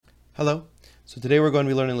Hello. So today we're going to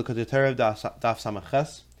be learning Likkutei Torah Daf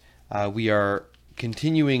Samach. We are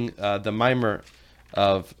continuing the mimer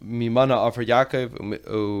of Mimana Afar Yaakov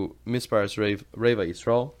Misparas Reva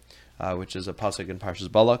Yisrael, which is a pasuk in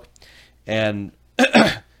Parshas Balak, and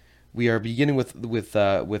we are beginning with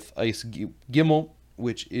Eis Gimel,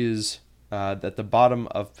 which is at the bottom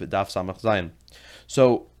of Daf Samach Zayin.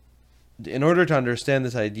 So, in order to understand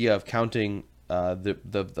this idea of counting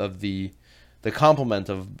the complement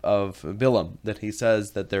of Bilam, that he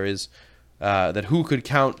says that there is that who could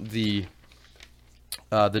count the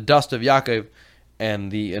dust of Yaakov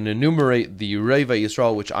and enumerate the Reva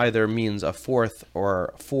Yisrael, which either means a fourth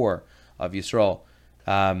or four of Yisrael.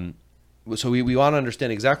 So we want to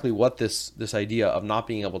understand exactly what this idea of not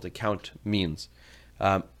being able to count means.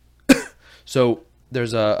 So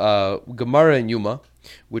there's a Gemara in Yuma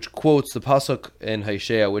which quotes the pasuk in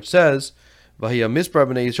Hosea, which says, the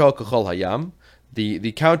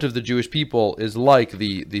count of the Jewish people is like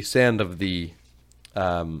the sand of the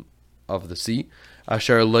sea,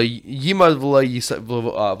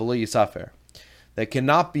 that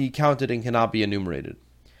cannot be counted and cannot be enumerated.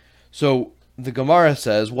 So the Gemara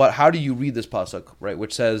says, how do you read this pasuk, right?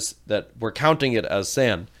 Which says that we're counting it as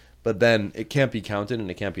sand, but then it can't be counted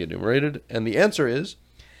and it can't be enumerated. And the answer is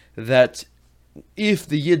that if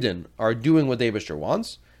the Yidden are doing what the Eibishter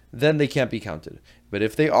wants, then they can't be counted. But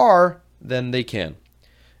if they are, then they can.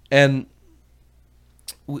 And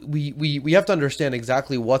we have to understand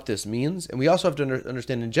exactly what this means, and we also have to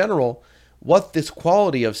understand in general what this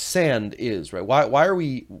quality of sand is, right? Why are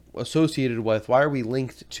we associated with, why are we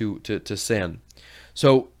linked to sand?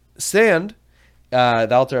 So sand, the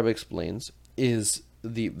Alter Rebbe explains, is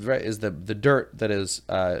the dirt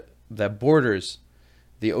that borders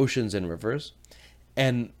the oceans and rivers.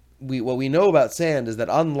 And what we know about sand is that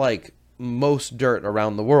unlike most dirt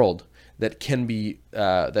around the world that can be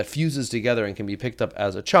that fuses together and can be picked up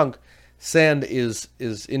as a chunk, sand is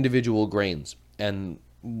individual grains. And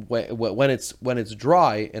when it's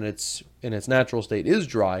dry and it's in its natural state is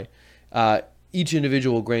dry, each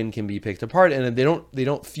individual grain can be picked apart and they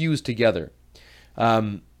don't fuse together.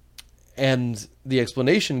 And the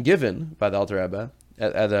explanation given by the Alter Rebbe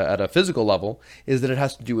at a physical level is that it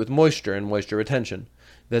has to do with moisture and moisture retention.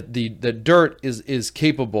 That the dirt is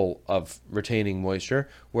capable of retaining moisture,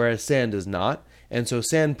 whereas sand is not, and so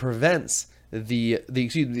sand prevents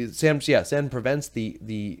sand prevents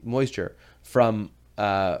the moisture from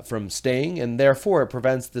staying, and therefore it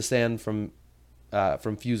prevents the sand from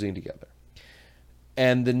fusing together.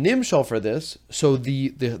 And the nimshal for this, so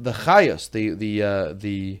the chayas,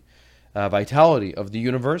 the vitality of the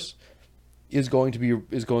universe is going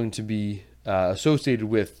to be associated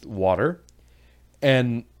with water.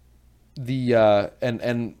 And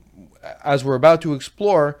and as we're about to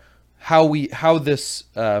explore how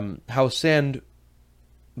sand,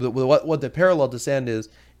 what the parallel to sand is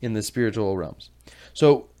in the spiritual realms.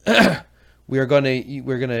 So we're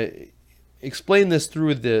gonna explain this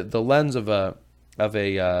through the lens of a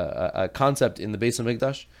concept in the Beis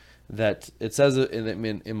Hamikdash, that it says in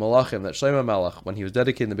Malachim that Shlomo Melech, when he was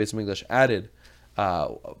dedicating the Beis Hamikdash, added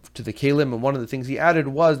to the kelim, and one of the things he added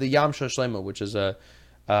was the Yam Shlema, which is a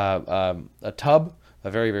tub,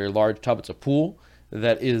 a very, very large tub. It's a pool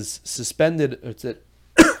that is suspended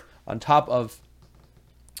on top of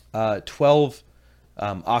 12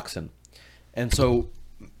 oxen. And so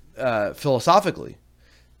philosophically,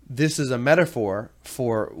 this is a metaphor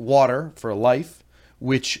for water, for life,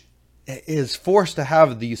 which is forced to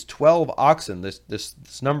have these 12 oxen,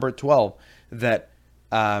 this number 12,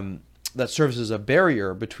 that serves as a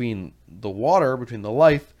barrier between the water, between the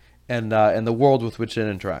life, and the world with which it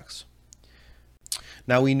interacts.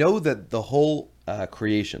 Now we know that the whole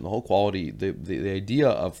creation, the whole quality, the idea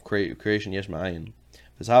of creation yesh ma'ayin,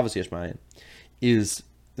 v'savas yesh ma'ayin, is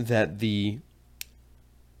that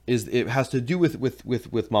it has to do with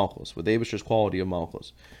Malchus, with the Eibishter's quality of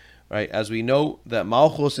Malchus, right? As we know that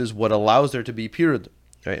Malchus is what allows there to be pirud,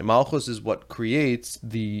 right? And Malchus is what creates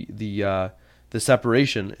the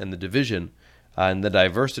separation and the division and the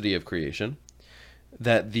diversity of creation.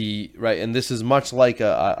 And this is much like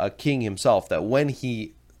a king himself, that when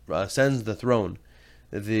he ascends the throne,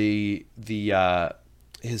 his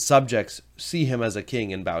subjects see him as a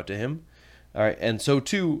king and bow to him. All right, and so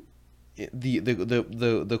too,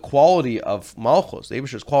 the quality of Malchus, the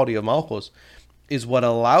Eibishter's quality of Malchus, is what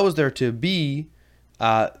allows there to be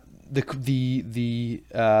the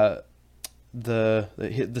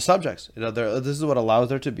subjects. This is what allows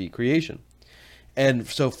there to be creation. And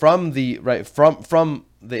so from the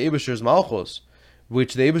Eibishter's Malchus,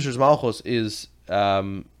 which the Eibishter's Malchus is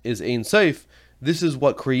Ein Sof, this is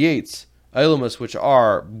what creates Eilumas, which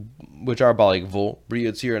are which are Balak Vul,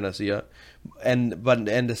 Bria Tzir and Asiya,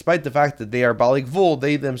 and despite the fact that they are Balak Vul,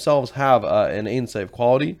 they themselves have an Ein Sof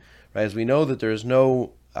quality, right? As we know that there is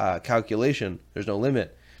no calculation, there's no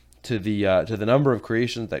limit to the number of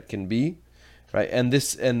creations that can be, right? And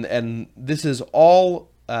this is all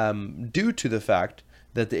due to the fact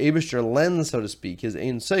that the Eibishter lends, so to speak, his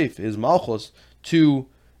Ein Sof, his Malchus, to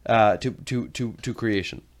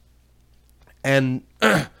creation. And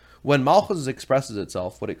when Malchus expresses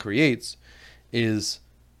itself, what it creates is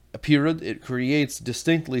a period. It creates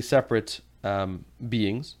distinctly separate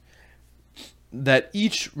beings that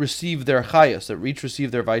each receive their chayas, that each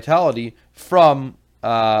receive their vitality from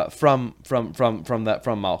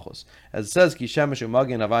Malchus. As it says, Ki shemesh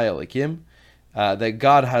u'magin havaya elikim, that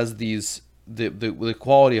God has these the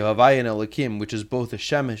quality of havaya and elikim, which is both a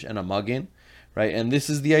shemesh and a magin, right? And this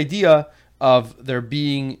is the idea of there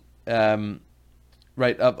being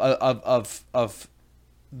right of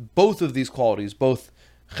both of these qualities, both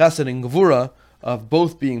chesed and gevura, of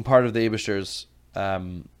both being part of the Eibishter's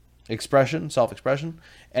expression, self-expression,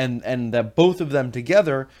 and that both of them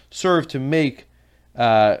together serve to make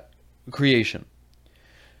creation.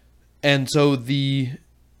 And so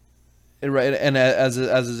as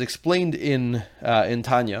is explained in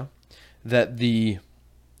Tanya, that the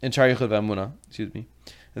in Shar Yichud V'Emunah,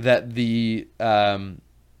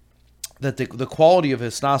 that the quality of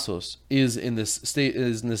hisnasos is in the state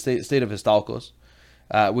of histalkos,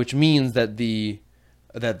 which means that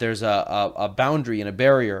there's a boundary and a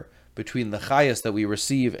barrier between the chayas that we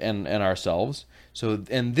receive and ourselves. So,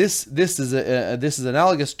 and this is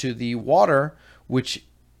analogous to the water, which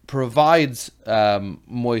provides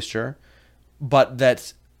moisture, but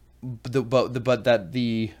that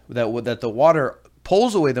the water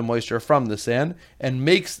pulls away the moisture from the sand and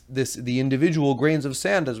makes the individual grains of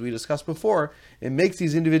sand, as we discussed before. It makes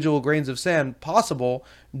these individual grains of sand possible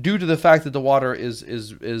due to the fact that the water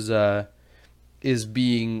is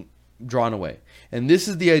being drawn away. And this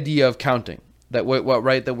is the idea of counting. That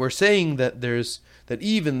we're saying that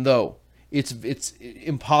even though it's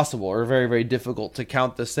impossible or very, very difficult to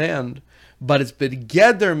count the sand, but it's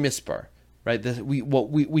begeder mispar. Right,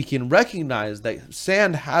 we can recognize that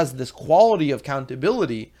sand has this quality of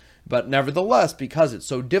countability, but nevertheless, because it's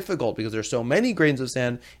so difficult, because there's so many grains of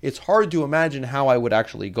sand, it's hard to imagine how I would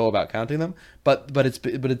actually go about counting them. But it's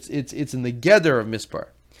in the gather of mispar,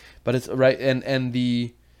 but it's right, and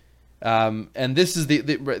this is the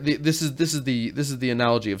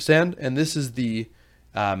analogy of sand, and this is the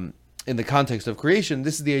in the context of creation,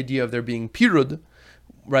 this is the idea of there being pirud.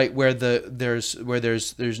 Right, where there's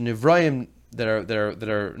nivraim that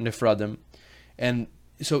are nifradim, and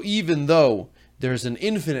so even though there's an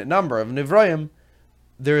infinite number of nivraim,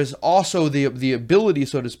 there is also the ability,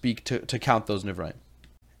 so to speak, to count those nivraim.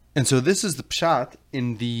 And so this is the pshat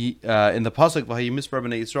in the pasuk V'hayi Mispar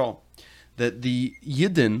B'nei Yisrael, that the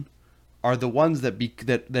Yidden are the ones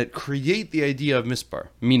that create the idea of mispar,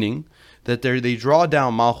 meaning that they draw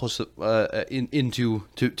down malchus to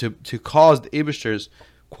cause the Eibishter's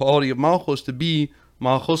quality of malchus to be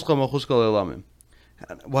malchuska elamim.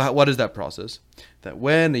 What is that process? That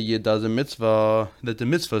when a Yid does a mitzvah, that the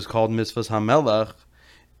mitzvah is called mitzvahs hamelech,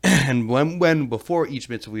 and when before each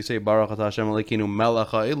mitzvah we say Baruch Atah Hashem Elokeinu Melech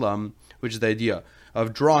Ha'olam, which is the idea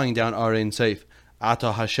of drawing down our Ein Sof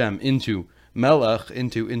Atah Hashem into Melech,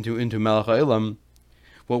 into Melech Ha'olam.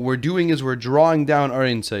 What we're doing is we're drawing down our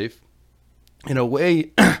Ein Sof in a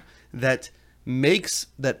way that makes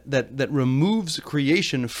that removes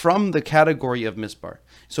creation from the category of mispar.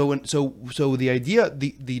 So the idea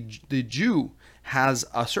the Jew has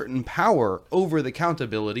a certain power over the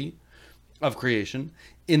countability of creation,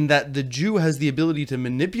 in that the Jew has the ability to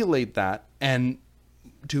manipulate that and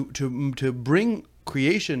to bring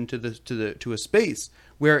creation to a space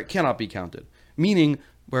where it cannot be counted, meaning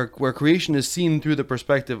where creation is seen through the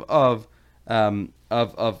perspective of Ein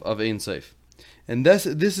Sof. And this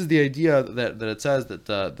is the idea that it says that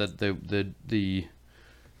the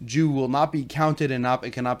Jew will not be counted and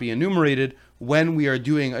it cannot be enumerated when we are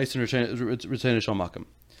doing Eisen Ritzon Shel Makom,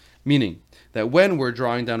 meaning that when we're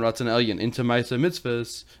drawing down Ratzon Elyon into Ma'aseh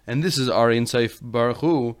Mitzvahs, and this is our Ein Sof Baruch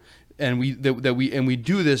Hu, and we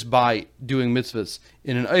do this by doing mitzvahs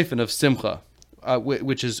in an eifin of simcha,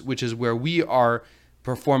 which is where we are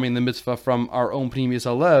performing the mitzvah from our own pnimius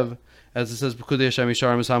halev, as it says B'kudei Hashem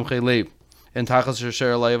Yishar Mesamchei Leiv, and Tachas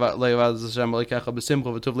Shasher Leivad Hashem Leikecha B'Simcha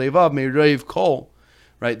V'Tov Leivav Me'Reiv Kol,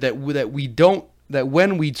 right? That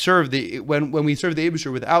when we serve the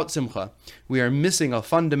Eibusher without simcha, we are missing a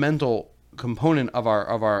fundamental component of our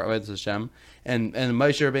Avodas Hashem. And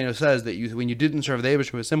Moshe Rabbeinu says that when you didn't serve the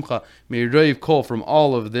Eibusher with simcha, Me'Reiv Kol, from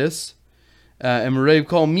all of this, and Merev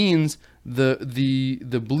Kol means the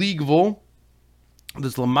Bligvol,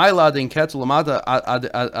 this Lamaila den Ketz Lamata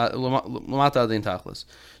den Tachlis.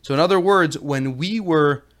 So in other words, when we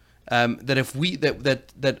were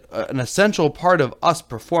that an essential part of us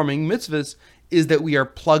performing mitzvahs is that we are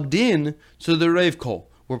plugged in to the Rev Kol.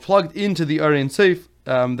 We're plugged into the Ein Sof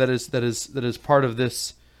that is part of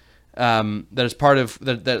this.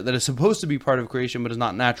 That is supposed to be part of creation, but is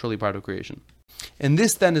not naturally part of creation. And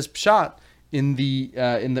this then is pshat in the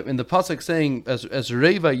pasuk saying as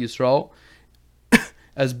Reva Yisrael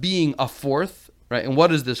as being a fourth, right? And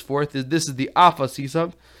what is this fourth? This is the Afa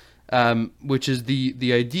Sisav, which is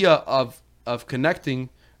the idea of connecting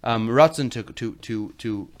Ratzon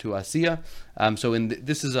to Asiya. So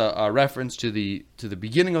this is a reference to the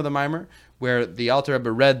beginning of the Maimer, where the Alter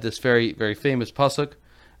Rebbe read this very very famous pasuk.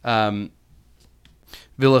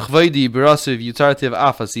 V'lechvaydi b'rasiv yutartiv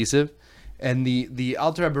af asisiv, and the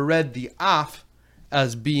Alter Rebbe read the af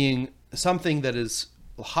as being something that is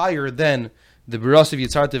higher than the b'rasiv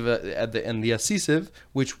yutartiv and the asisiv,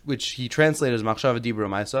 which he translated as machshava dibra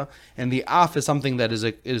ma'isa, and the af is something that is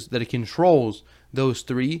that it controls those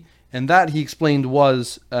three, and that he explained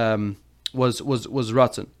was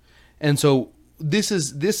Ratzon. And so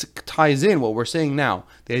this ties in what we're saying now,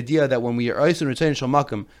 the idea that when we are Eisen Retain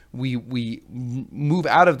Shalmakim, we move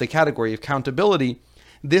out of the category of countability.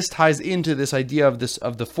 This ties into this idea of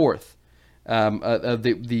the fourth,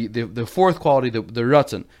 the fourth quality, the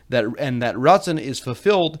Ratzon, that Ratzon is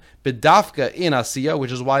fulfilled bedafka in Asiya,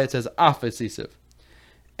 which is why it says Af Esisiv.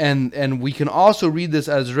 And we can also read this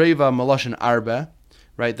as Reva Maloshin Arba,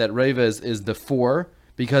 right? That Reva is the four,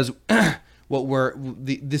 because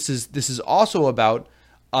this is also about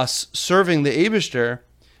us serving the Eibishter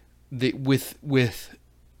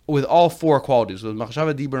with all four qualities, with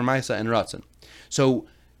Machshava, Dibur, Maisa, and Ratzon. So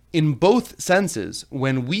in both senses,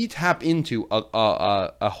 when we tap into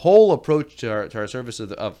a whole approach to our service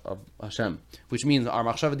of Hashem, which means our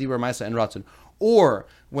Machshava, Dibur, Maisa, and Ratzon, or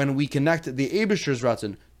when we connect the Eibishter's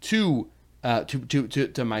Ratzon to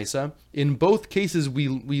Maisa, in both cases we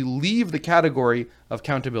leave the category of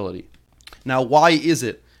countability. Now, why is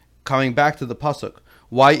it, coming back to the pasuk,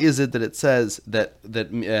 why is it that it says that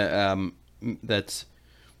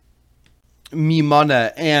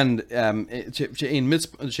mimana and shein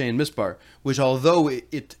mispar, which although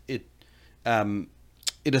it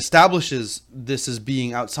establishes this as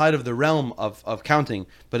being outside of the realm of counting,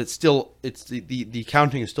 but it's the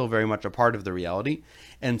counting is still very much a part of the reality.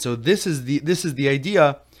 And so this is the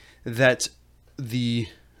idea that the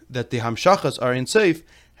hamshachas are in safe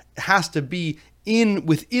has to be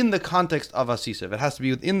within the context of Asisav. It has to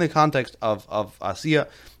be within the context of Asiya.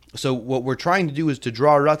 So what we're trying to do is to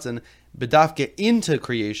draw Ratzon bedafke into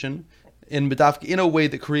creation, in a way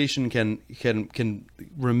that creation can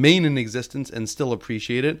remain in existence and still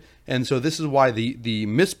appreciate it. And so this is why the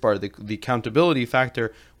mispar, the countability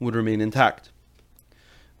factor, would remain intact.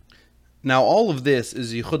 Now all of this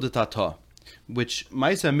is Yichuda Tataa, which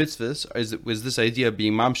Maisa Mitzvahs is this idea of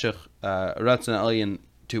being Mamshech Ratzon Elyon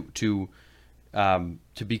to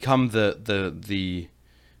become the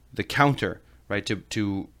counter, right?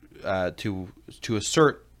 To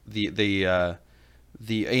assert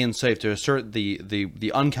the Ein Sof, to assert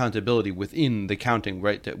the uncountability within the counting,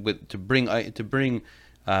 right? To bring Ein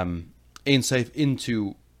Sof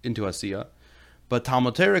into Asiya. But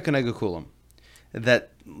Talmud Torah Keneged Kulam,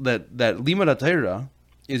 that Limud Torah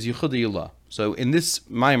is Yichuda Ilah. So in this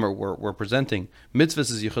Maimer, we're presenting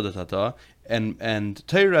mitzvahs as Yichuda Tataa and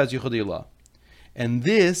Torah as Yichuda Ilah. And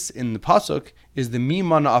this, in the pasuk, is the Mi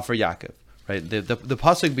Mana Afar Yaakov. Right? The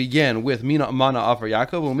pasuk began with Mi Mana Afar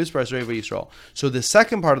Yaakov u'Mispar Reva Yisrael. So the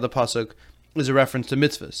second part of the pasuk is a reference to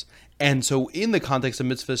mitzvahs. And so in the context of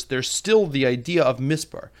mitzvahs, there's still the idea of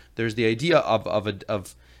mispar. There's the idea of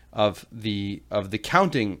the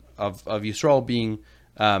counting of Yisrael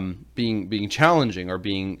being challenging or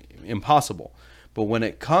being impossible. But when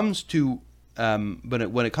it comes to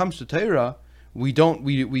Torah,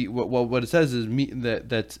 what it says is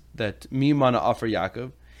that mi mana afar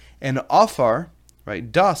Yaakov, and afar,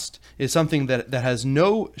 right, dust, is something that has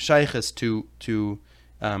no shaykhis to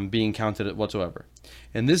being counted whatsoever.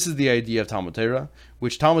 And this is the idea of Talmud Torah,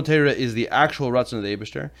 which Talmud Torah is the actual Ratzon of the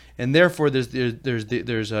Eibishter, and therefore this is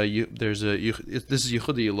Yichuda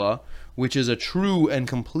Ilah, which is a true and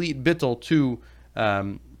complete bittul to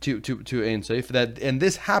Ein Sof. That, and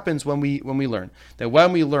this happens when we learn. That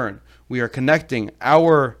when we learn, we are connecting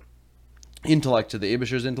our intellect to the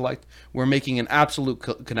Eibishter's intellect. We're making an absolute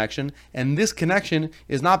connection, and this connection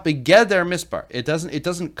is not begeder mispar. It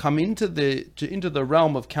doesn't come into the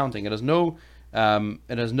realm of counting. It has no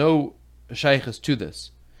shaykhs to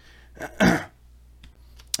this.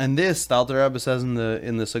 And this, the Alter Rebbe says in the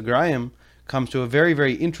Sagrayim, comes to a very,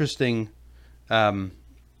 very interesting, a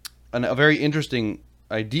very interesting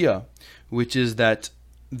idea, which is that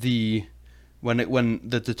the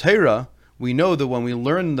Torah, we know that when we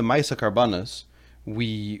learn the Maisa Karbanas,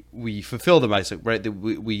 we fulfill the Maisa, right?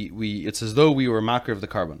 We it's as though we were makar of the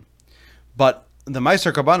carbon. But the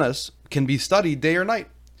Maisa Karbanas can be studied day or night.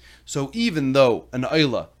 So even though an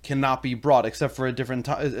Eila cannot be brought except for at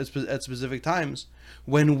specific times,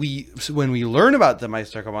 when we learn about the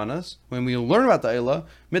Maisa Karbanas, when we learn about the Eila,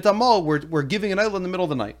 mitamal, we're giving an Eila in the middle of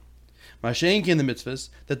the night. Masha'enki in the mitzvahs,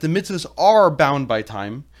 that the mitzvahs are bound by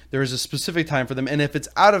time. There is a specific time for them, and if it's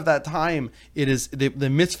out of that time, it is the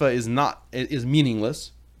mitzvah is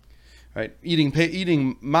meaningless, right? Eating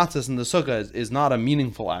matzahs in the sukkah is not a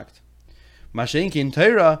meaningful act. Masha'enki in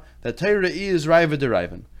Torah, that Torah is raiva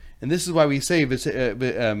deraivan, and this is why we say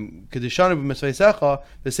kedishanu b'mitzvaysecha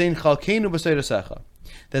v'sein chalkeinu b'seiresecha,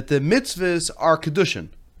 that the mitzvahs are kedushin,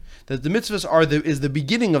 that the mitzvahs is the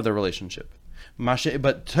beginning of the relationship.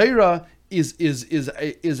 But Torah is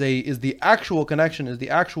the actual connection, is the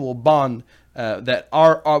actual bond that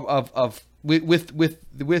are with the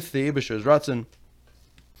Eibusher's Ratzon.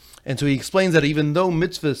 And so he explains that even though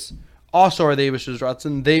mitzvahs also are the Eibusher's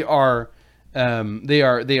Ratzon, they are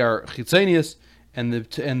chitzonius, and the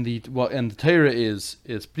Torah is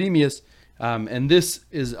premius, and this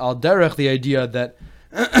is al derech, the idea that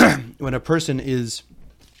when a person is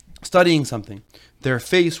studying something, their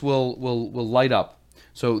face will light up.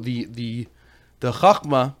 So the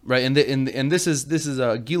chachma, right, and this is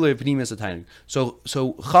a gilui pnimis ataynig. So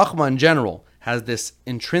chachma in general has this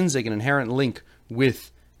intrinsic and inherent link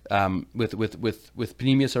with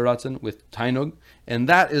pnimis haratzon, with tainug, and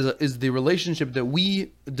that is the relationship that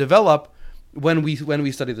we develop when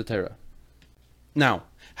we study the Torah. Now,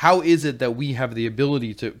 how is it that we have the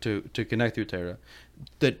ability to connect through Torah?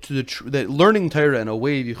 That learning Torah in a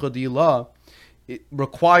way of Yichuda, it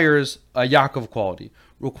requires a Yaakov quality,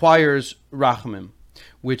 requires rachamim,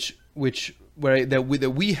 which we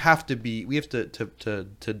have to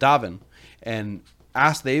daven and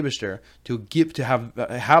ask the Eibishter to have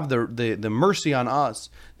the mercy on us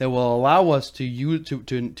that will allow us to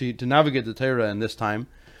navigate the Torah in this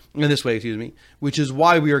way, which is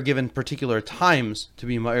why we are given particular times to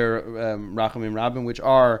be ma'ir rachamim rabbim, which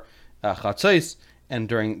are chatzos and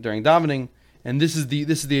during davening. And this is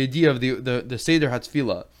the idea of the Seder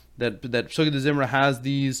HaTfilah, that Psukei de Zimra has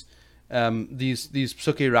these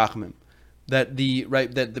Psukei Rachamim,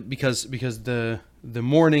 because the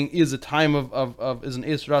morning is a time of is an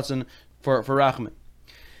Eis Ratzon for Rachamim,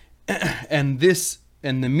 and the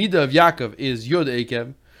Midah of Yaakov is Yod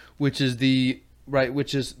Ekev, and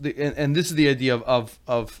this is the idea of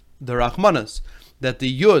the Rachmanas, that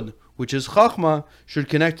the Yud, which is Chachma, should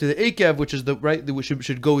connect to the Ekev, which is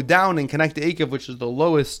should go down and connect to Ekev, which is the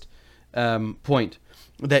lowest point.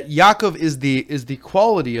 That Yaakov is the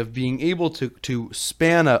quality of being able to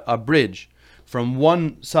span a bridge from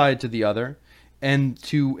one side to the other, and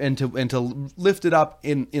to lift it up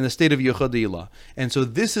in a state of Yehuda. And so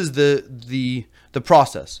this is the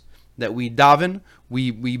process that we daven.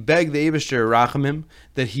 We beg the Eibishter Rachamim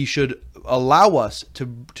that he should allow us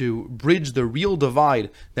to bridge the real divide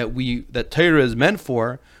that Torah is meant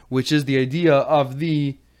for, which is the idea of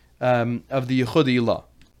the Yehuda.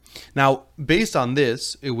 Now, based on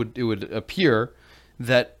this, it would appear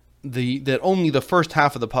that only the first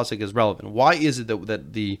half of the pasuk is relevant. Why is it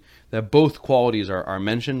that both qualities are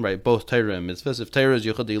mentioned, right? Both Torah and mitzvahs. If Torah is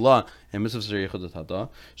Yichuda and mitzvahs are Yichuda Tataa.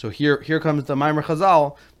 So here comes the Maimer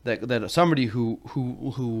Chazal that somebody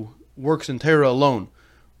who works in Torah alone,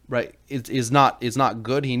 right, is not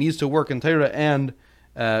good. He needs to work in Torah and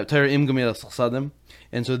Torah im gemilas chasadim.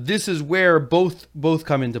 And so this is where both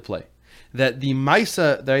come into play. That the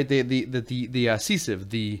Maisa, right, the Asisiv,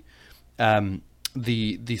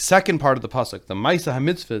 the second part of the pasuk, the Maisa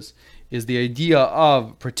HaMitzvahs, is the idea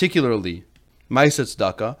of particularly Maisa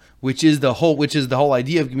Tzedakah, which is the whole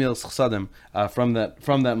idea of Gemilas Chasadim from that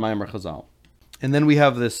Maimer Chazal. And then we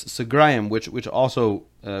have this Sagrayim, which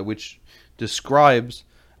describes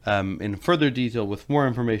in further detail with more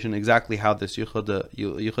information exactly how this Yichuda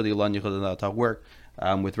Ilah and Yichuda Tataa work,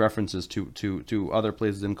 with references to other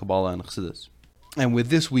places in Kabbalah and Chassidus. And with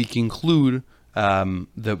this we conclude the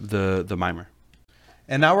Maimer.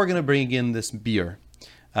 And now we're going to bring in this beer.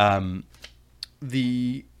 We're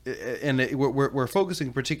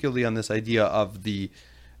focusing particularly on this idea of the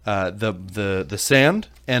sand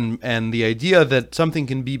and the idea that something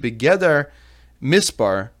can be begeder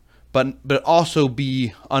mispar, but also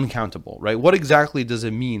be uncountable, right? What exactly does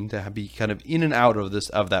it mean to be kind of in and out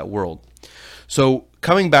of that world? So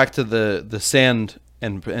coming back to the sand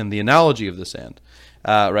and the analogy of the sand,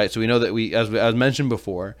 right? So we know that as mentioned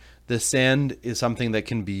before, the sand is something that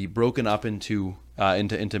can be broken up into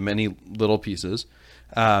many little pieces,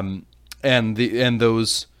 and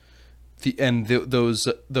those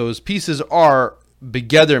pieces are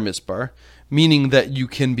begeder mispar, meaning that you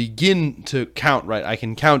can begin to count, right? I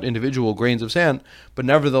can count individual grains of sand, but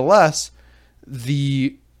nevertheless,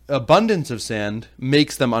 the abundance of sand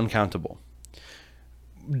makes them uncountable.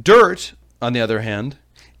 Dirt, on the other hand,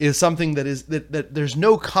 is something that there's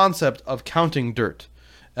no concept of counting dirt,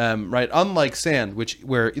 right? Unlike sand,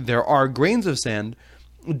 where there are grains of sand,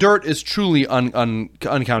 dirt is truly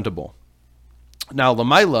uncountable. Now,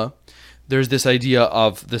 Lamaila, there's this idea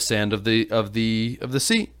of the sand of the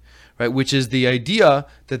sea, right? Which is the idea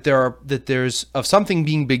that there's of something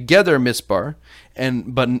being begeder mispar,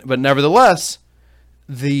 but nevertheless,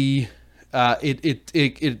 it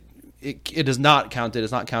is not counted.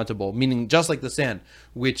 It's not countable. Meaning, just like the sand,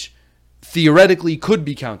 which theoretically could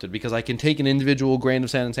be counted, because I can take an individual grain of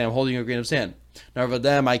sand and say I'm holding a grain of sand.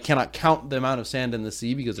 Nevertheless, I cannot count the amount of sand in the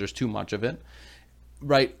sea because there's too much of it.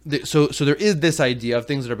 Right, so there is this idea of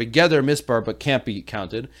things that are begeder mispar but can't be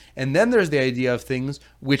counted, and then there's the idea of things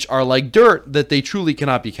which are like dirt that they truly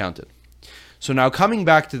cannot be counted. So now coming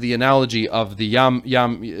back to the analogy of the yam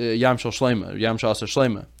shel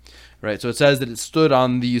shlema, right? So it says that it stood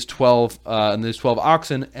on these 12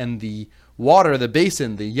 oxen, and the water, the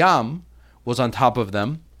basin, the yam, was on top of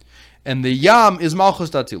them, and the yam is malchus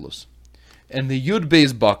datilus, and the yud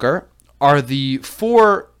beis bakar are the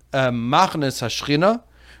four machnes hashchina,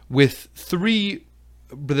 with three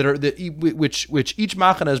which each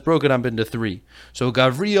machna is broken up into three. So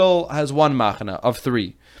Gavriel has one machna of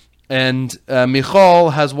three, and Michal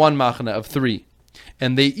has one machna of three,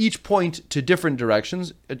 and they each point to different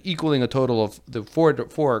directions, equaling a total of the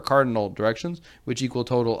four cardinal directions, which equal a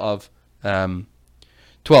total of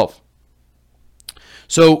 12.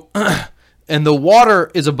 So. And the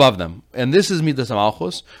water is above them. And this is Midas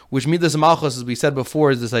Malchus, which Midas Malchus, as we said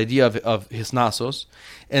before, is this idea of Hisnasos.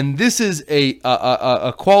 And this is a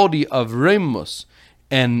quality of Remus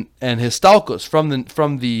and Histalkos from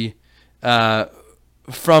the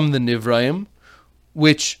Nivraim,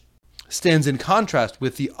 which stands in contrast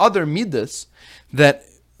with the other Midas, that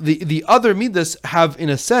the other Midas have, in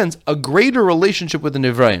a sense, a greater relationship with the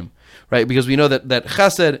Nivraim. Right, because we know that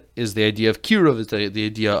chesed is the idea of kiruv, is the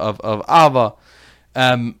idea of ava,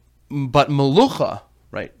 but melucha,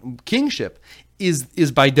 right, kingship,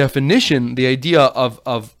 is by definition the idea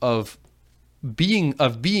of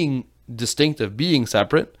being distinct, of being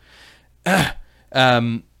separate,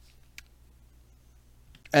 and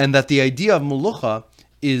that the idea of melucha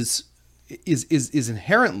is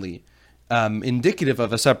inherently indicative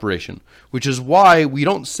of a separation, which is why we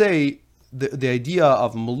don't say the idea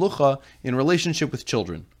of melucha in relationship with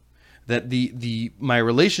children, that my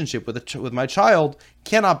relationship with my child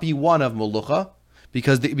cannot be one of melucha,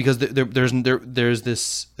 because there's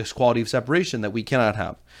this quality of separation that we cannot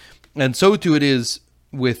have, and so too it is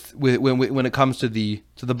when it comes to the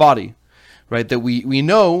body, right? That we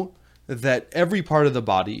know that every part of the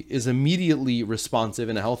body is immediately responsive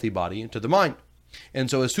in a healthy body to the mind, and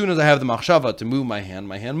so as soon as I have the machshava to move my hand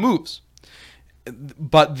moves,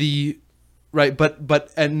 but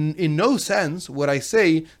in no sense would I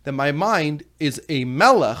say that my mind is a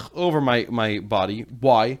melech over my body.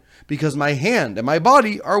 Why? Because my hand and my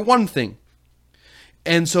body are one thing.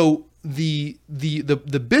 And so the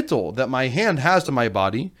bittul that my hand has to my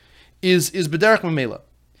body is b'derech memela.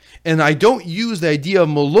 And I don't use the idea of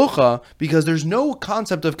molucha because there's no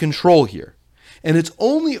concept of control here. And it's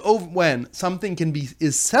only when something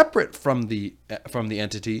is separate from the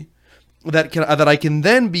entity that I can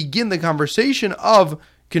then begin the conversation of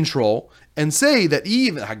control and say that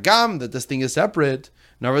even hagam, that this thing is separate.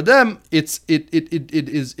 Naradem, it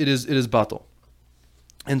is batal,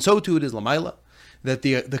 and so too it is lamaila, that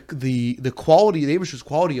the quality, the Eibusher's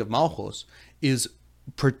quality of malchus is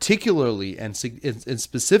particularly and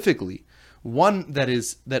specifically one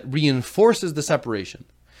that reinforces the separation,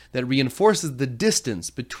 that reinforces the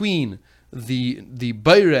distance between the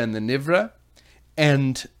Beira and the Nivra,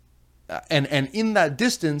 and in that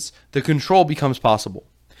distance, the control becomes possible.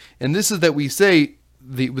 And this is that we say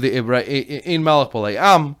in Malach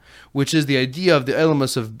Palayam, which is the idea of the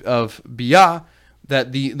elements of Biyah,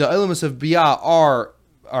 that the elements of Biyah are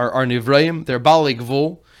Nivraim, they're Balak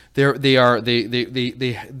Vol, the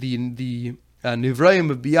Nivraim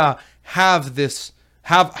of Biyah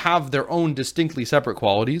have their own distinctly separate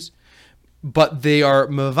qualities, but they are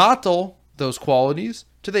mevatel those qualities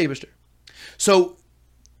to the Eibusher. So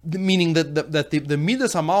meaning that the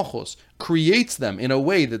Midas HaMalchus creates them in a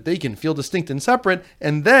way that they can feel distinct and separate,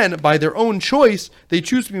 and then by their own choice they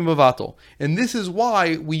choose to be Mevatel. And this is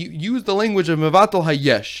why we use the language of Mevatel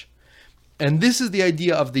HaYesh. And this is the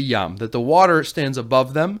idea of the Yam, that the water stands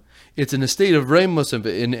above them. It's in a state of Reimus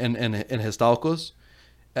and Histalkos,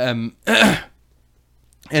 and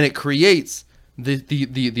it creates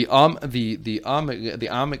the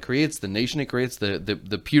Am, it creates the nation, it creates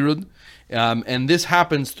the Pirud, and this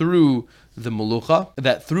happens through the Melucha.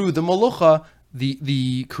 That through the Melucha,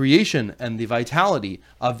 the creation and the vitality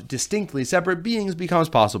of distinctly separate beings becomes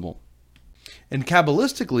possible. And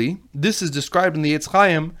Kabbalistically, this is described in the Eitz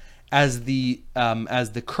Chaim as the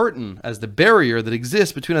curtain, as the barrier that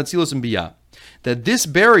exists between Atzilus and Biyah. That this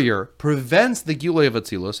barrier prevents the Gilui of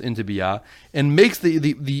Atzilus into Biyah and makes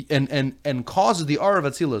and causes the Ar of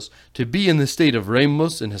Atzilus to be in the state of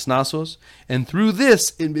Reimus and Hisnasos, and through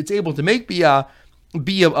this it's able to make Biyah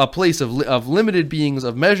be a place of limited beings,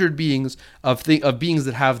 of measured beings, of beings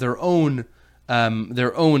that have their own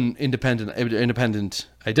independent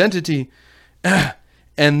identity,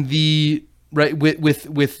 and the right with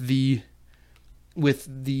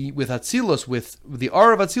Atzilus, with the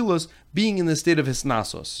Ar of Atzilus being in the state of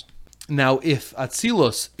Hisnasos. Now, if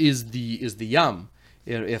Atzilus is the Yam,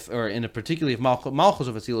 particularly if Malchus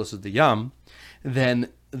of Atzilus is the Yam, then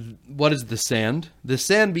what is the sand? The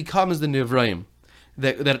sand becomes the Nivraim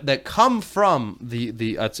that come from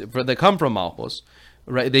that come from Malchus,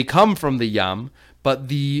 right? They come from the Yam, but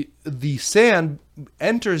the sand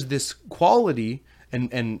enters this quality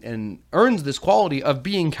and earns this quality of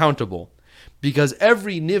being countable, because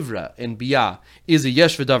every nivra in biyah is a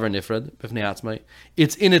yesh v'davar nifrad b'fnei atzmai.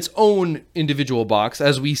 It's in its own individual box,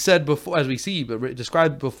 as we said before, as we see but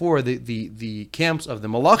described before the camps of the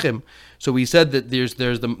malachim. So we said that there's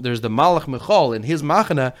the malach Michal in his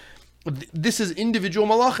machana. This is individual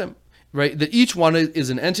malachim, right? That each one is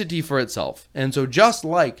an entity for itself, and so just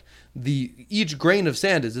like each grain of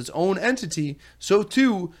sand is its own entity, so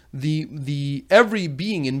too the every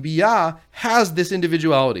being in biyah has this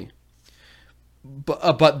individuality.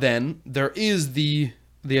 But then there is the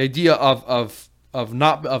idea of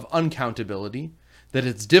uncountability, that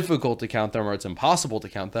it's difficult to count them, or it's impossible to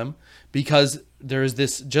count them, because there's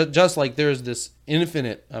this just like there's this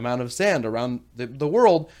infinite amount of sand around the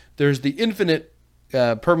world, there's the infinite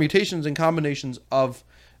permutations and combinations of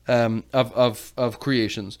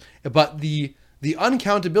creations. But the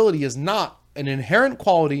uncountability is not an inherent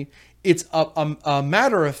quality; it's a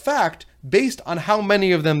matter of fact based on how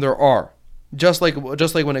many of them there are. Just like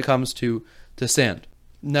when it comes to sand.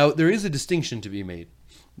 Now there is a distinction to be made,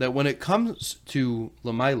 that when it comes to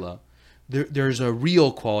Lamaila, there's a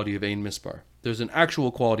real quality of Ein Mispar. There's an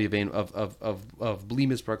actual quality of Bli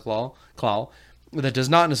Mispar Klal that does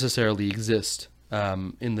not necessarily exist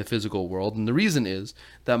in the physical world, and the reason is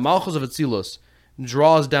that Malchus of Atzilus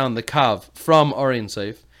draws down the Kav from Ein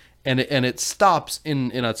Seif, and it stops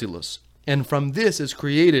in Atzilus, and from this is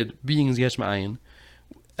created beings Yesh Ma'ayin.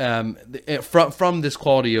 From this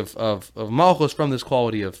quality of Malchus, from this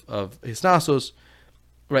quality of Hisnasos,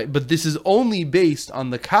 right? But this is only based on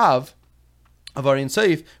the Kav of Ein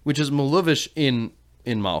Seif, which is Meluvish in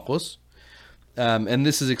Malchus, and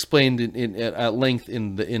this is explained at length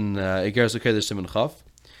in Egeres Ukedesh Siman Chaf,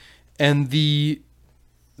 and the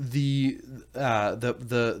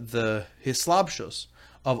Hislabshus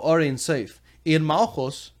of Ein Seif in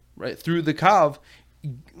Malchus, right, through the Kav,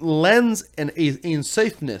 lends an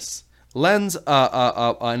safeness, lends an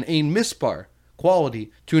ein mispar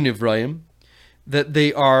quality to Nivraim, that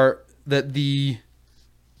the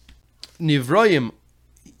Nivraim,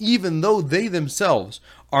 even though they themselves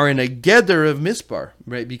are in a geder of mispar,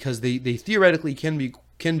 right, because they theoretically can be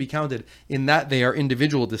counted in that they are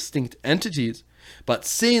individual distinct entities, but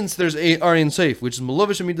since there's Ein Seif, which is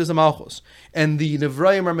Meluvish Midas Malchus, and the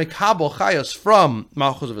Nivraim are mekabel chayos from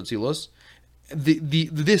Malchus of Atzilus,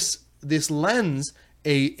 this lends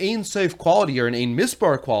a Ein Seif quality, or an Ein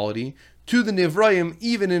Mispar quality, to the Nivraim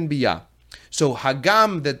even in Biyah. So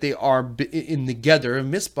Hagam, that they are in the Geder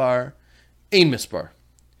Mispar, Ein Mispar,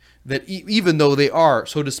 that even though they are,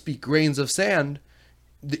 so to speak, grains of sand,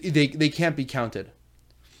 they can't be counted.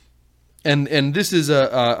 And this is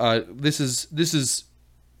an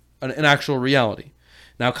actual reality.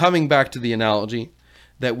 Now, coming back to the analogy,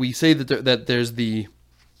 that we say that there's the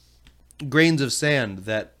grains of sand,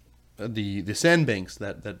 that the sandbanks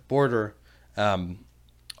that border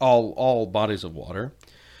all bodies of water.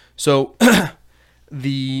 So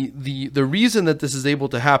the reason that this is able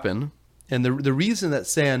to happen, and the reason that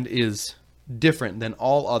sand is different than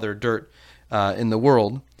all other dirt in the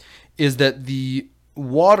world, is that the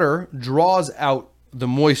water draws out the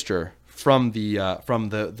moisture from the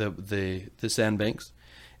sandbanks,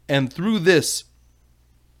 and through this,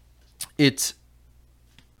 it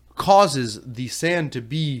causes the sand to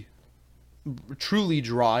be truly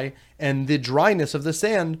dry, and the dryness of the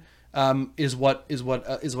sand is what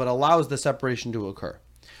allows the separation to occur.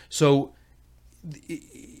 So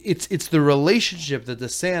it's the relationship that the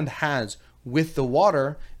sand has with the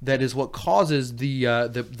water that is what causes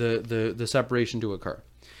the separation to occur.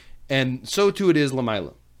 And so too it is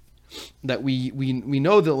Lamaila. That we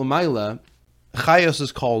know that Lamaila, Chayos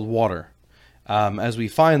is called water. As we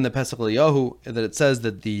find in the Pesach Eliyahu, that it says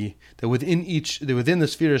that within the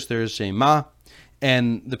spheres there is Shema,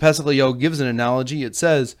 and the Pesach Eliyahu gives an analogy. It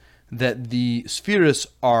says that the spheres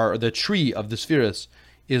the tree of the spheres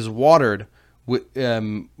is watered with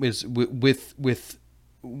the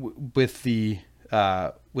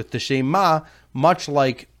Shema, much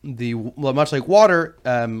like water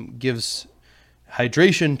gives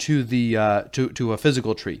hydration to a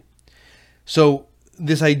physical tree. So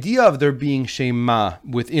this idea of there being Shema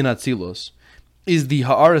within Atzilus is the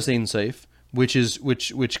Ha'aras Ein Sof,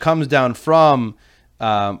 which comes down from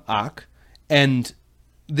Ak, and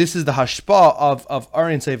this is the Hashpa of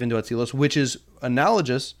Ein Sof into Atzilus, which is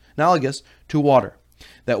analogous to water.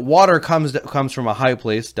 That water comes from a high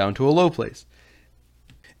place down to a low place,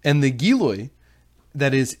 and the Gilui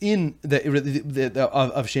that is in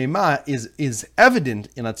of Shema is evident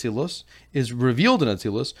in Atzilus, is revealed in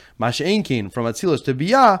Atzilus. Masha'en Kain, from Atzilus to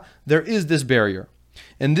Biyah, there is this barrier,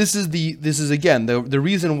 and this is again the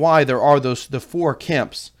reason why there are the four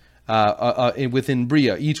camps within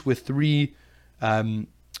Bria, each with three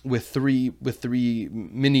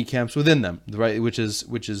mini camps within them, right? Which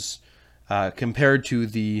is compared to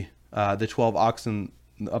the 12 oxen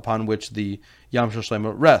upon which the Yam Shel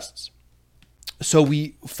Shlomo rests. So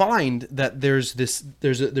we find that there's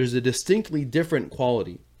a distinctly different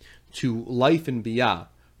quality to life in Biyah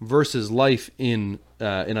versus life in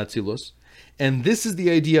Atzilus, and this is the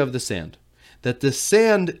idea of the sand. That the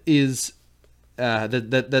sand is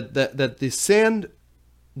that the sand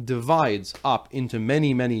divides up into an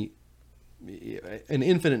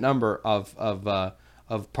infinite number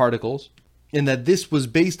of particles, and that this was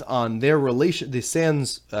based on the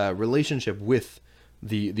sand's relationship with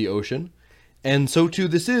the ocean. And so too,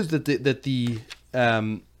 this is that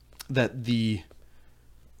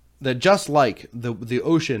just like the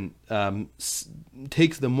ocean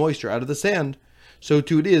takes the moisture out of the sand, so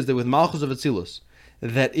too it is that with Malchus of Atzilus,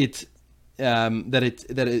 that it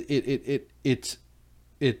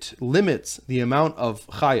limits the amount of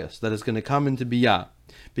Chayas that is going to come into Biyah,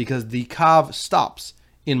 because the Kav stops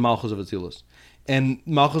in Malchus of Atzilus. And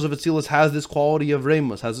Malchus of Atzilus has this quality of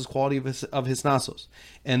Remus, has this quality of Hisnasos,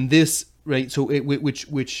 and this, right? So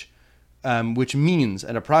which means,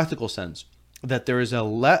 in a practical sense, that there's a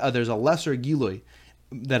lesser Gilui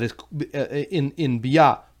that is in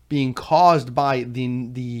Biyah being caused by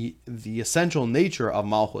the essential nature of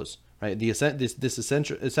Malchus, right? This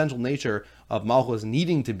essential nature of Malchus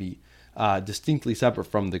needing to be distinctly separate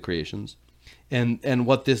from the creations. And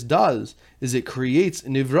what this does is it creates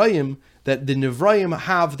Nivrayim, that the Nivrayim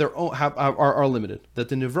have their own are limited, that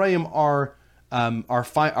the Nivrayim are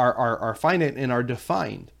finite and are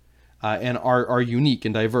defined, and are unique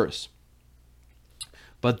and diverse.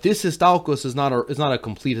 But this Histalkos is not a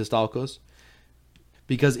complete Histalkos,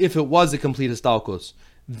 because if it was a complete Histalkos,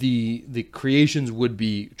 the creations would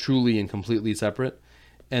be truly and completely separate,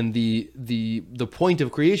 and the point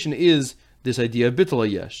of creation is this idea of Bittul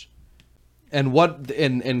Yesh. And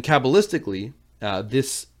Kabbalistically,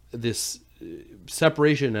 this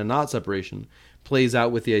separation and not separation plays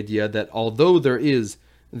out with the idea that although there is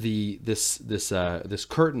this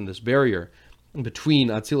curtain, this barrier between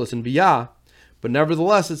Atzilus and Biyah, but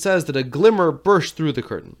nevertheless it says that a glimmer bursts through the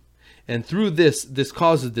curtain, and through this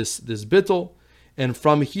causes this bittul, and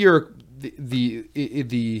from here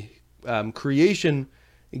the creation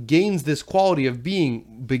gains this quality of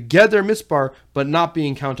being begeder mispar, but not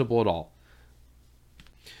being countable at all.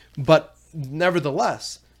 But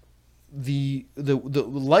nevertheless, the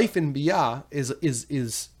life in Biyah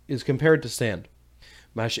is compared to sand.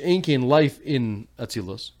 Masha'en Kain, life in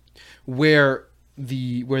Atzilus, where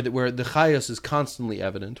the Chayas is constantly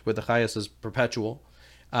evident, where the Chayas is perpetual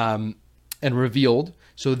and revealed.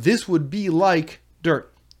 So this would be like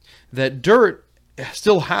dirt. That dirt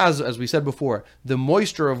still has, as we said before, the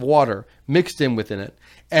moisture of water mixed in within it,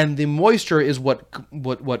 and the moisture is what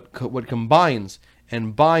combines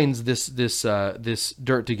and binds this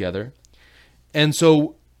dirt together. And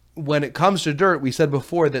so when it comes to dirt, we said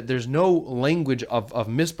before that there's no language of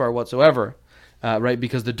mispar whatsoever, right?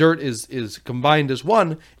 Because the dirt is combined as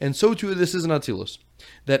one, and so too this is in Atzilus.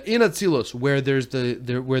 That in Atzilus, where there's the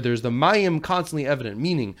mayim constantly evident,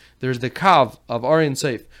 meaning there's the kav of Aryan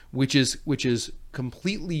Seif, which is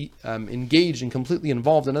completely engaged and completely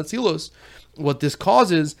involved in Atzilus. What this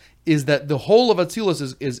causes is that the whole of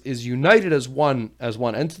Atzilus is united as one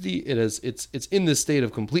entity. It's in this state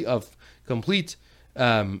of complete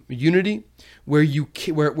unity, where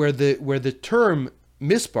the term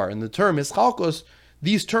mispar and the term ischalkos,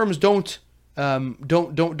 these terms don't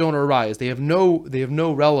arise. They have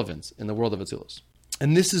no relevance in the world of Atzilus.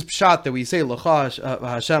 And this is pshat that we say L'cha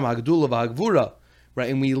Hashem Hagdula v'Hagvura, right?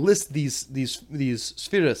 And we list these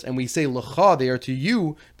spheres and we say L'cha, they are to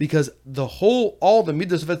you, because all the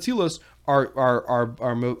midas of Atzilus are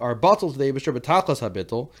batal to the Eibusher b'tachas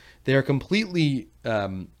habitul. They are completely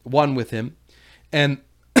one with him, and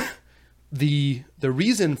the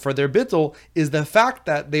reason for their bittul is the fact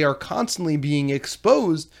that they are constantly being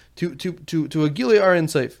exposed to a Gilei Aryan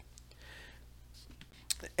Seif.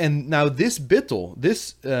 And now this bittul,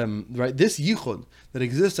 this yichud that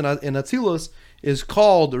exists in Atzilus is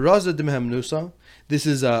called Raza D'Mehem Nusa. This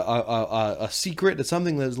is a secret. It's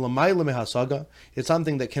something that is L'mayla Mehasaga. It's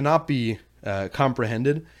something that cannot be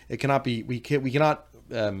comprehended. It cannot be. We cannot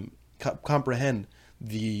comprehend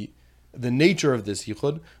the nature of this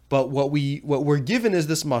yichud. But what we're given is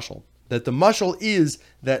this mashal. That the mashal is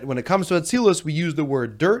that when it comes to Atzilus, we use the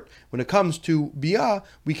word dirt. When it comes to Biyah,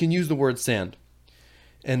 we can use the word sand.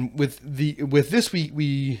 And with this,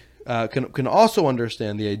 we can also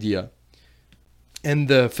understand the idea and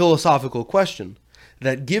the philosophical question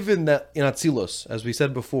that given that in Atzilus, as we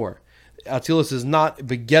said before, Atzilus is not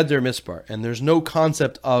begeder mispar, and there's no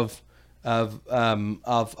concept of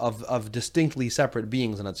distinctly separate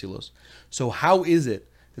beings in Atzilus. So how is it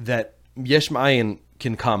that Yesh Ma'ayin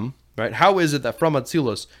can come, right? How is it that from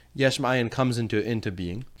Atzilus Yesh Ma'ayin comes into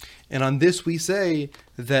being? And on this we say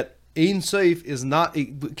that Ein Seif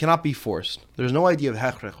cannot be forced. There's no idea of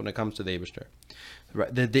hechrech when it comes to the Eibusher.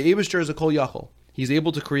 Right? The Eibusher is a kol yachol. He's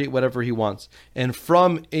able to create whatever he wants, and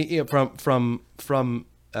from Ein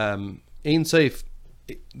Seif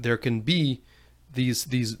there can be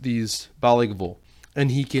these Balak,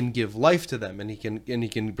 and he can give life to them, and he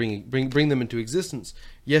can bring them into existence.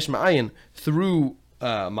 Yesh Ma'ayin through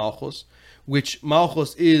Malchus, which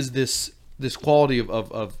Malchus is this quality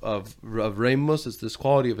of Reimus, it's this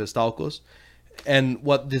quality of Histalkos, and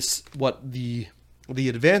what the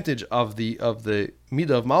advantage of the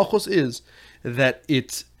midah of Malchus is that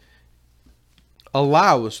it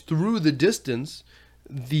allows through the distance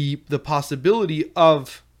the possibility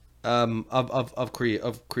of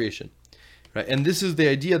creation, right? And this is the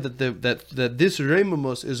idea that this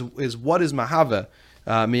Reimus is what is Mahava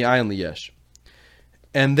Me'ayin Liyesh.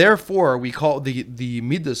 And therefore, we call the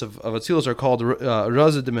midas of Atzilus are called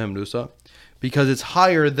Raza D'Mehem Nusa, because it's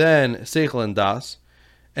higher than Seichel and Das.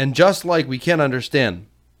 And just like we can't understand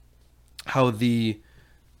how the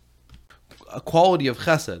quality of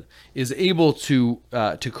Chesed is able to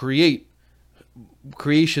create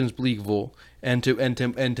creations bligvul and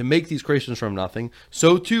to make these creations from nothing,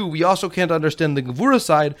 so too we also can't understand the Gevura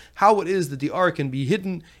side, how it is that the R can be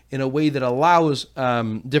hidden in a way that allows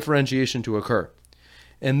differentiation to occur.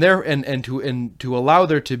 And to allow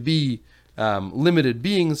there to be limited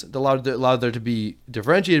beings, allow there to be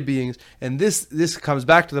differentiated beings, and this comes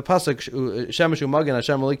back to the pasuk Shemesh U'Magen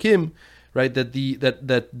Hashem Elokim, right?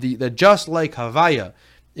 That just like Havaya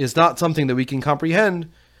is not something that we can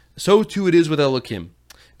comprehend, so too it is with Elokim.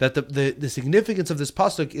 That the significance of this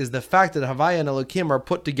pasuk is the fact that Havaya and Elokim are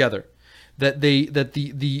put together. That the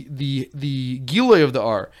Giloi of the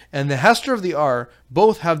R and the Hester of the R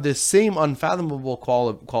both have this same unfathomable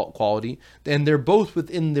quality, and they're both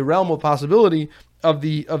within the realm of possibility of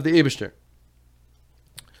the Eibusher.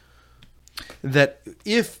 That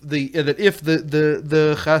if the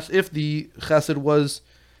Chesed was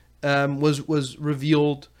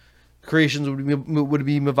revealed, creations would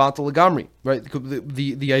be mevatel legamri, right?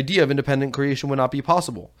 The idea of independent creation would not be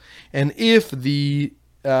possible, and if the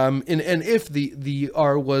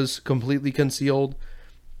R was completely concealed,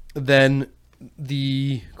 then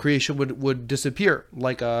the creation would disappear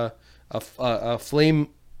like a flame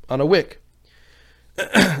on a wick.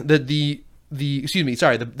 That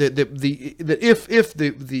if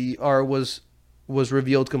the R was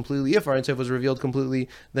revealed completely, if Aryan Seif was revealed completely,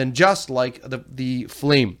 then just like the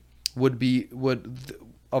flame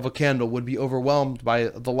of a candle would be overwhelmed by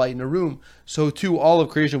the light in a room, so too all of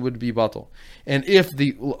creation would be batal. And if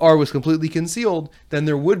the R was completely concealed, then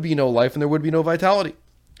there would be no life and there would be no vitality.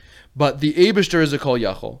 But the Eibusher is a kol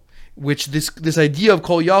yachol, which this idea of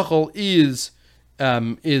kol yachol is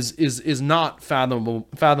is not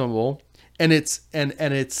fathomable, and it's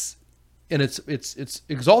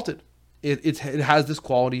exalted. It has this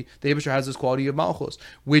quality. The Eibusher has this quality of Malchus,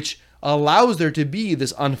 which allows there to be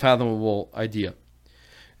this unfathomable idea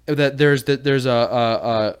that there's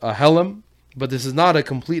a Helam, but this is not a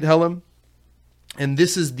complete Helam, and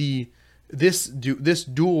this is this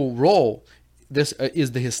dual role. This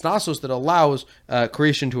is the hisnasos that allows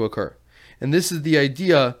creation to occur, and this is the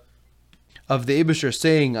idea of the Eibusher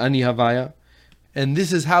saying Ani Havaya, and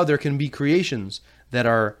this is how there can be creations that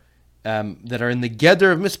are in the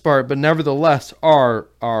Geder of Mispar, but nevertheless are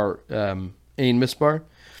Ein Mispar,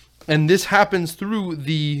 and this happens through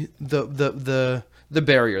the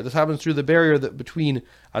barrier. This happens through the barrier that between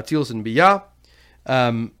Atilus and Biyah,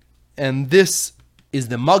 and this is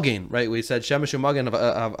the Magen, right? We said Shemesh Magen of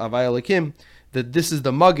Havaya Lakim, that this is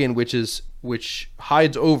the Magen which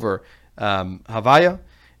hides over Havaya,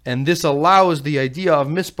 and this allows the idea of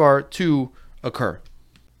Mispar to occur.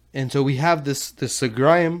 And so we have this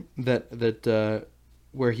Sagrayim that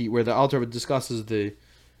where the Alter discusses the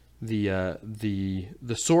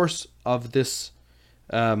source of this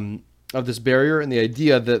barrier, and the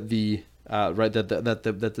idea that the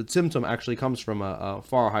symptom actually comes from a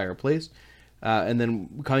far higher place, and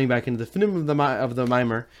then coming back into the finim of the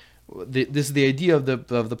mimer, this is the idea of the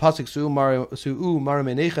pasuk su'u mara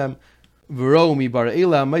menechem v'ro mi bar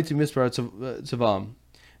ela mighty mispar tzavam,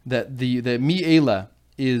 that the mi ela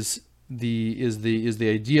is the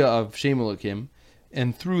idea of Shem Elokim,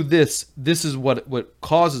 and through this is what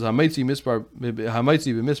causes Hamaitzi Mispar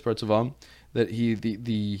Tzavam, that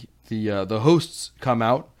the hosts come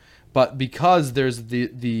out, but because there's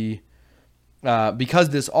because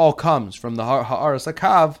this all comes from the Ha'aras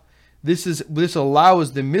Hakav, this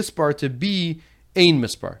allows the Mispar to be Ein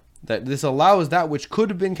Mispar. That this allows that which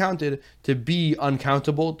could have been counted to be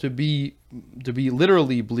uncountable, to be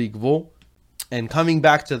literally Bligvul. And coming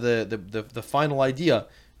back to the final idea,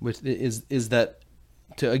 which is that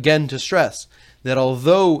to stress that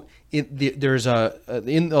although in the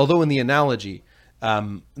analogy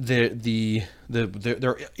there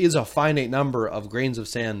is a finite number of grains of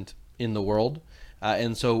sand in the world,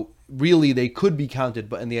 and so really they could be counted,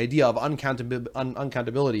 but and the idea of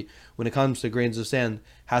uncountability when it comes to grains of sand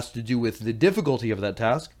has to do with the difficulty of that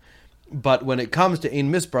task. But when it comes to Ein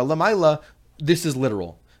Mispar Lamaila, this is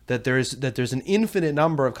literal. That there's an infinite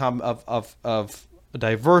number of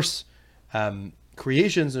diverse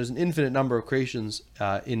creations. There's an infinite number of creations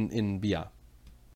in Biyah.